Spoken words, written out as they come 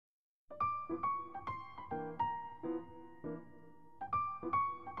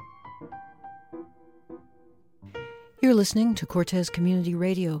You're listening to Cortez Community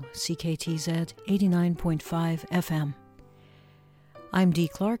Radio, CKTZ 89.5 FM. I'm Dee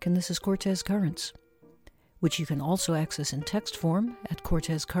Clark, and this is Cortez Currents, which you can also access in text form at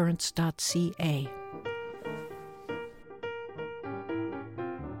cortezcurrents.ca.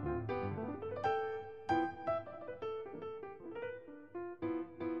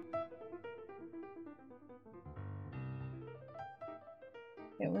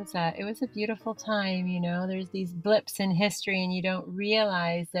 It was a beautiful time, you know. There's these blips in history, and you don't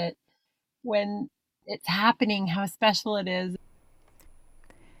realize that when it's happening, how special it is.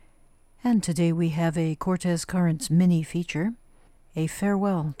 And today we have a Cortez Currents mini feature, a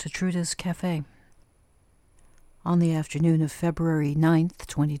farewell to Truda's Cafe. On the afternoon of February 9th,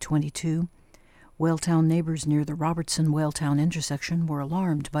 2022, Whaletown neighbors near the Robertson-Whaletown intersection were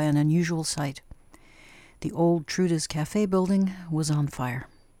alarmed by an unusual sight. The old Truda's Cafe building was on fire.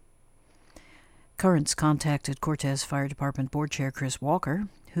 Currents contacted Cortez Fire Department Board Chair Chris Walker,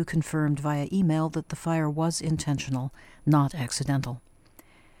 who confirmed via email that the fire was intentional, not accidental.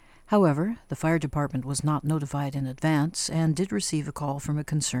 However, the fire department was not notified in advance and did receive a call from a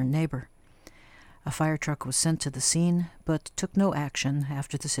concerned neighbor. A fire truck was sent to the scene, but took no action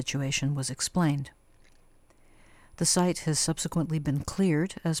after the situation was explained. The site has subsequently been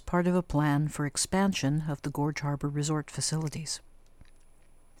cleared as part of a plan for expansion of the Gorge Harbor Resort facilities.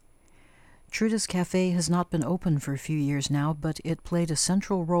 Truda's Cafe has not been open for a few years now, but it played a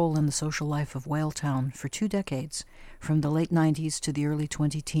central role in the social life of Whaletown for 2 decades, from the late 90s to the early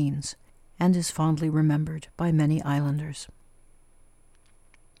 20-teens, and is fondly remembered by many islanders.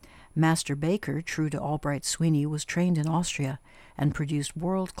 Master baker Truda Albright Sweeney was trained in Austria and produced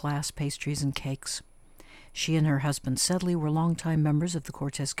world-class pastries and cakes. She and her husband Sedley were longtime members of the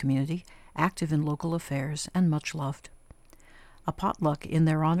Cortez community, active in local affairs, and much loved. A potluck in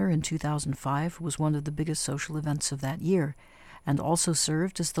their honor in 2005 was one of the biggest social events of that year, and also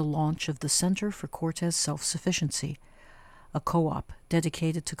served as the launch of the Center for Cortez Self-Sufficiency, a co-op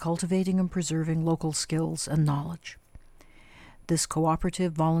dedicated to cultivating and preserving local skills and knowledge. This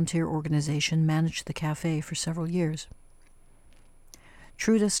cooperative volunteer organization managed the cafe for several years.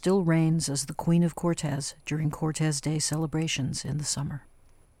 Truda still reigns as the Queen of Cortez during Cortez Day celebrations in the summer.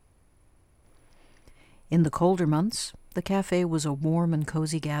 In the colder months, the cafe was a warm and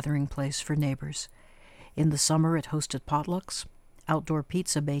cozy gathering place for neighbors. In the summer, it hosted potlucks, outdoor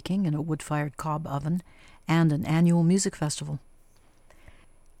pizza baking in a wood-fired cob oven, and an annual music festival.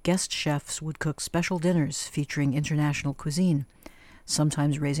 Guest chefs would cook special dinners featuring international cuisine,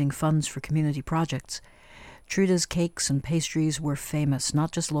 sometimes raising funds for community projects. Truda's cakes and pastries were famous,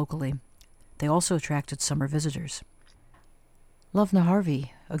 not just locally. They also attracted summer visitors. Lovna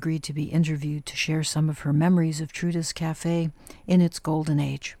Harvey agreed to be interviewed to share some of her memories of Truda's Cafe in its golden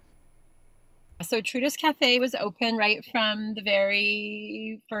age. So Truda's Cafe was open right from the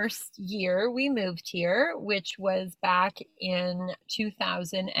very first year we moved here, which was back in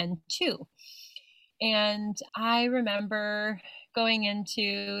 2002. And I remember going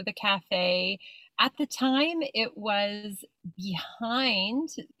into the cafe. At the time, it was behind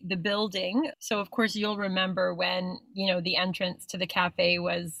the building. So, of course, you'll remember when, the entrance to the cafe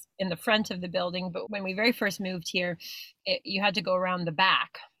was in the front of the building. But when we very first moved here, you had to go around the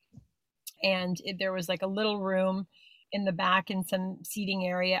back. And there was like a little room in the back and some seating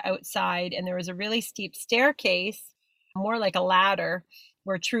area outside. And there was a really steep staircase, more like a ladder,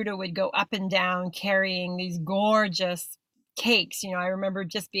 where Truda would go up and down carrying these gorgeous cakes. I remember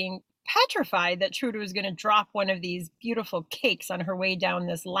just being petrified that Truda was going to drop one of these beautiful cakes on her way down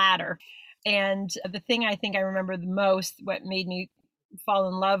this ladder. And the thing I think I remember the most, what made me fall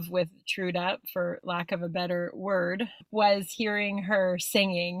in love with Truda, for lack of a better word, was hearing her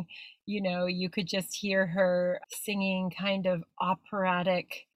singing. You could just hear her singing kind of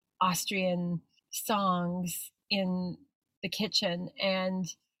operatic Austrian songs in the kitchen. And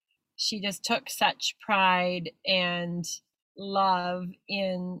she just took such pride and love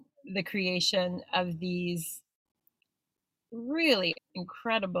in the creation of these really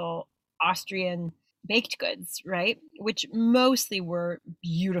incredible Austrian baked goods, right? Which mostly were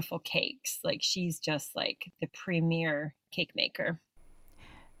beautiful cakes. Like, she's just like the premier cake maker.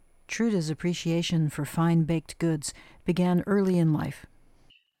 Truda's appreciation for fine baked goods began early in life.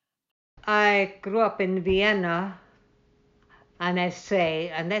 I grew up in Vienna, and that's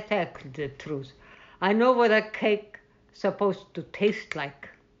actually the truth. I know what a cake supposed to taste like.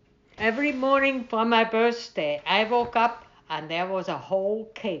 Every morning for my birthday, I woke up and there was a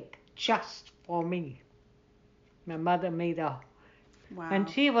whole cake just for me. My mother made a... Wow. And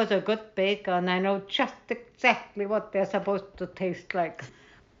she was a good baker, and I know just exactly what they're supposed to taste like.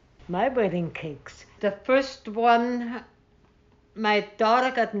 My wedding cakes. The first one, my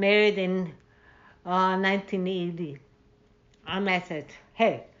daughter got married in 1980. And I said,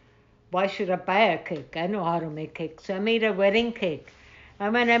 hey, why should I buy a cake? I know how to make cakes. So I made a wedding cake.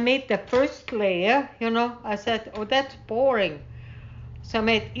 And when I made the first layer, I said, oh, that's boring. So I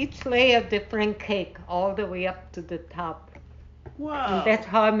made each layer different cake all the way up to the top. Whoa. And that's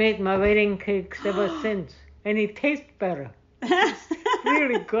how I made my wedding cakes ever since. And it tastes better. It's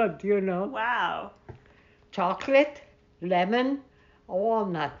really good, Wow. Chocolate, lemon,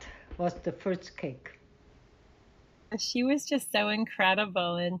 walnut was the first cake. She was just so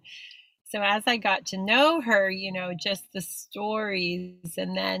incredible. And so as I got to know her, just the stories,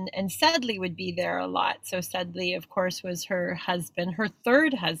 and Sedley would be there a lot. So Sedley, of course, was her husband, her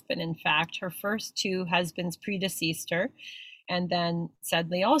third husband, in fact. Her first two husbands predeceased her, and then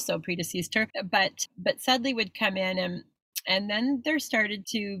Sedley also predeceased her. But Sedley would come in, and then there started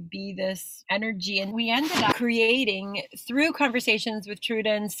to be this energy, and we ended up creating, through conversations with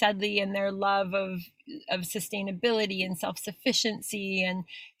Truda and Sedley and their love of sustainability and self-sufficiency, and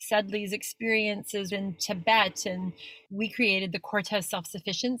Sedley's experiences in Tibet, and we created the Cortez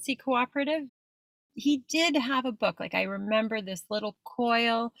Self-Sufficiency Cooperative. He did have a book. Like, I remember this little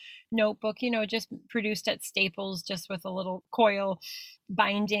coil notebook, just produced at Staples, just with a little coil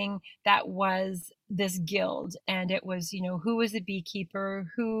binding, that was this guild. And it was, who was a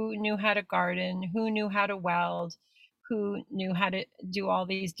beekeeper, who knew how to garden, who knew how to weld, who knew how to do all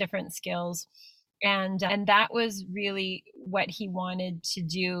these different skills. And that was really what he wanted to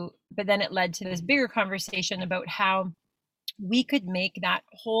do. But then it led to this bigger conversation about how we could make that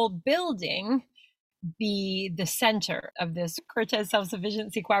whole building be the center of this Cortez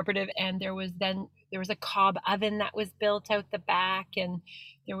Self-Sufficiency Cooperative. And there was a cob oven that was built out the back, and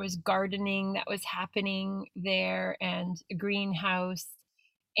there was gardening that was happening there, and a greenhouse.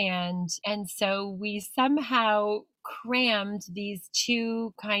 And so we somehow crammed these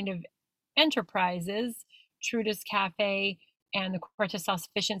two kind of enterprises, Truda's Cafe and the Cortez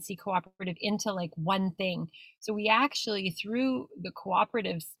Self-Sufficiency Cooperative, into like one thing. So we actually, through the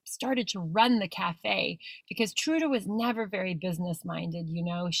cooperatives, started to run the cafe, because Truda was never very business minded.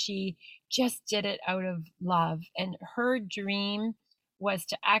 She just did it out of love. And her dream was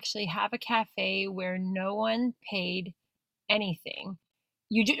to actually have a cafe where no one paid anything.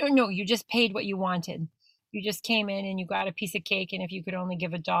 You just paid what you wanted. You just came in and you got a piece of cake, and if you could only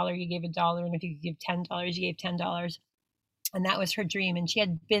give $1, you gave $1, and if you could give $10, you gave $10. And that was her dream. And she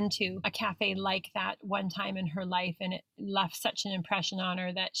had been to a cafe like that one time in her life, and it left such an impression on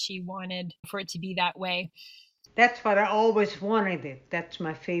her that she wanted for it to be that way. That's what I always wanted it. That's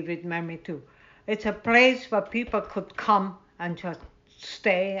my favorite memory too. It's a place where people could come and just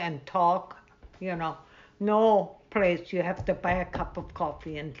stay and talk, No place you have to buy a cup of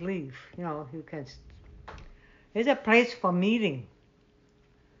coffee and leave. You can. It's a place for meeting.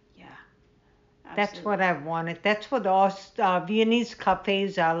 Yeah. Absolutely. That's what I wanted. That's what all Viennese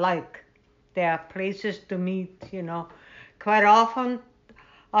cafes are like. They are places to meet, Quite often,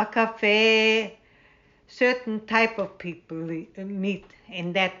 a cafe, certain type of people meet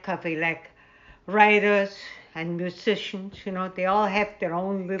in that cafe, like writers and musicians, they all have their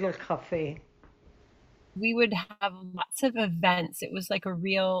own little cafe. We would have lots of events. It was like a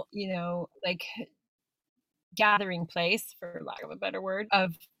real, like gathering place, for lack of a better word,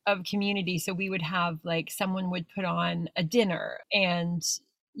 of community. So we would have, like, someone would put on a dinner, and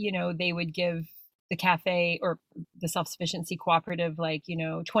they would give the cafe or the self-sufficiency cooperative, like,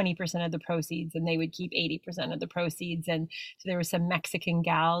 20% of the proceeds, and they would keep 80% of the proceeds. And so there were some Mexican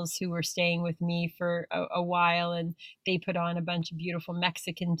gals who were staying with me for a while, and they put on a bunch of beautiful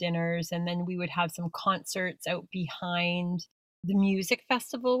Mexican dinners. And then we would have some concerts out behind. The music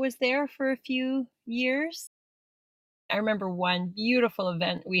festival was there for a few years. I remember one beautiful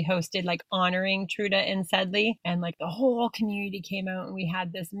event we hosted, like honoring Truda and Sedley, and like the whole community came out, and we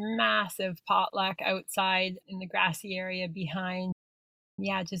had this massive potluck outside in the grassy area behind.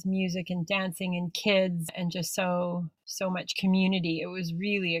 Yeah, just music and dancing and kids, and just so much community. It was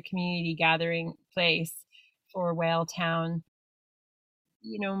really a community gathering place for Whaletown.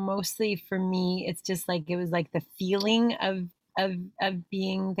 Mostly for me, it's just like, it was like the feeling of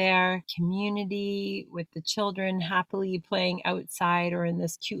being there, community with the children happily playing outside or in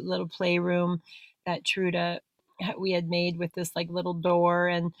this cute little playroom that Truda, we had made with this like little door,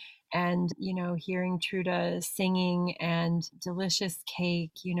 and hearing Truda singing, and delicious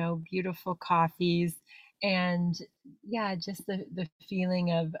cake, beautiful coffees, and yeah, just the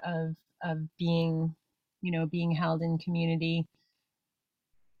feeling of being, being held in community.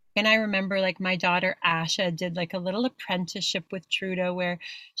 And I remember like my daughter Asha did like a little apprenticeship with Truda where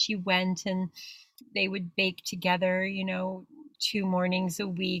she went and they would bake together, 2 mornings a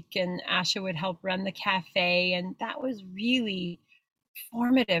week, and Asha would help run the cafe. And that was really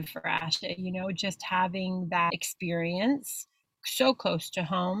formative for Asha, just having that experience so close to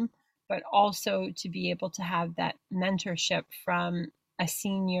home, but also to be able to have that mentorship from a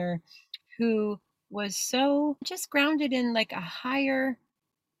senior who was so just grounded in like a higher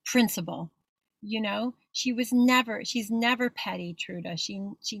principle. She's never petty, Truda.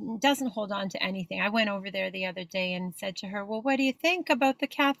 She doesn't hold on to anything. I went over there the other day and said to her, well, what do you think about the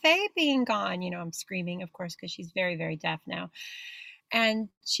cafe being gone? I'm screaming, of course, because she's very, very deaf now. And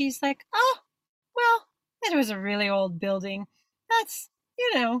she's like, oh, well, it was a really old building. That's,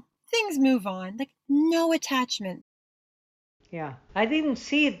 things move on. Like, no attachment. Yeah, I didn't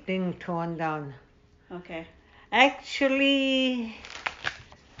see it being torn down. Okay. Actually,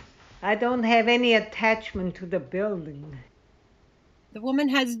 I don't have any attachment to the building. The woman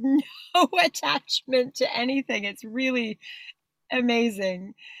has no attachment to anything. It's really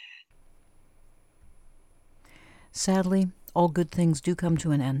amazing. Sadly, all good things do come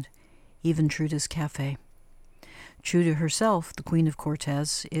to an end, even Truda's cafe. Truda herself, the Queen of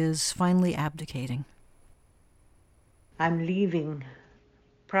Cortez, is finally abdicating. I'm leaving,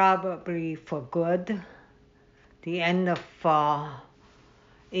 probably for good, the end of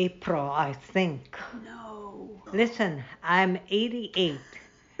April, I think. No. Listen, I'm 88.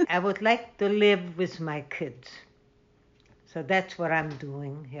 I would like to live with my kids. So that's what I'm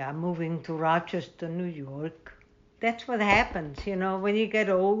doing. Yeah, I'm moving to Rochester, New York. That's what happens, when you get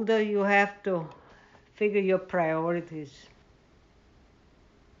older, you have to figure your priorities.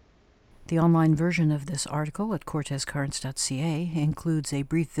 The online version of this article at cortezcurrents.ca includes a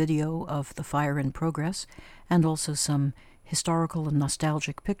brief video of the fire in progress and also some historical and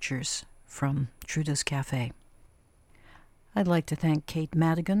nostalgic pictures from Truda's Cafe. I'd like to thank Kate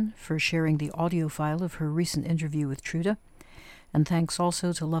Madigan for sharing the audio file of her recent interview with Truda, and thanks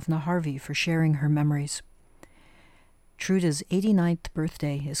also to Lovna Harvey for sharing her memories. Truda's 89th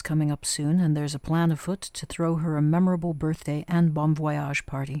birthday is coming up soon, and there's a plan afoot to throw her a memorable birthday and bon voyage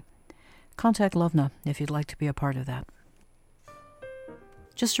party. Contact Lovna if you'd like to be a part of that.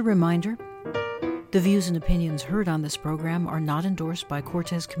 Just a reminder, the views and opinions heard on this program are not endorsed by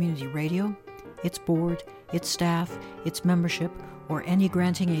Cortez Community Radio, its board, its staff, its membership, or any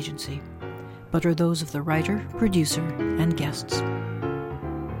granting agency, but are those of the writer, producer, and guests.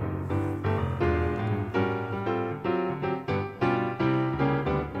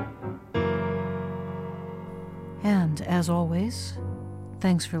 And as always,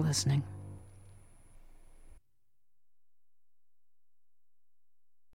 thanks for listening.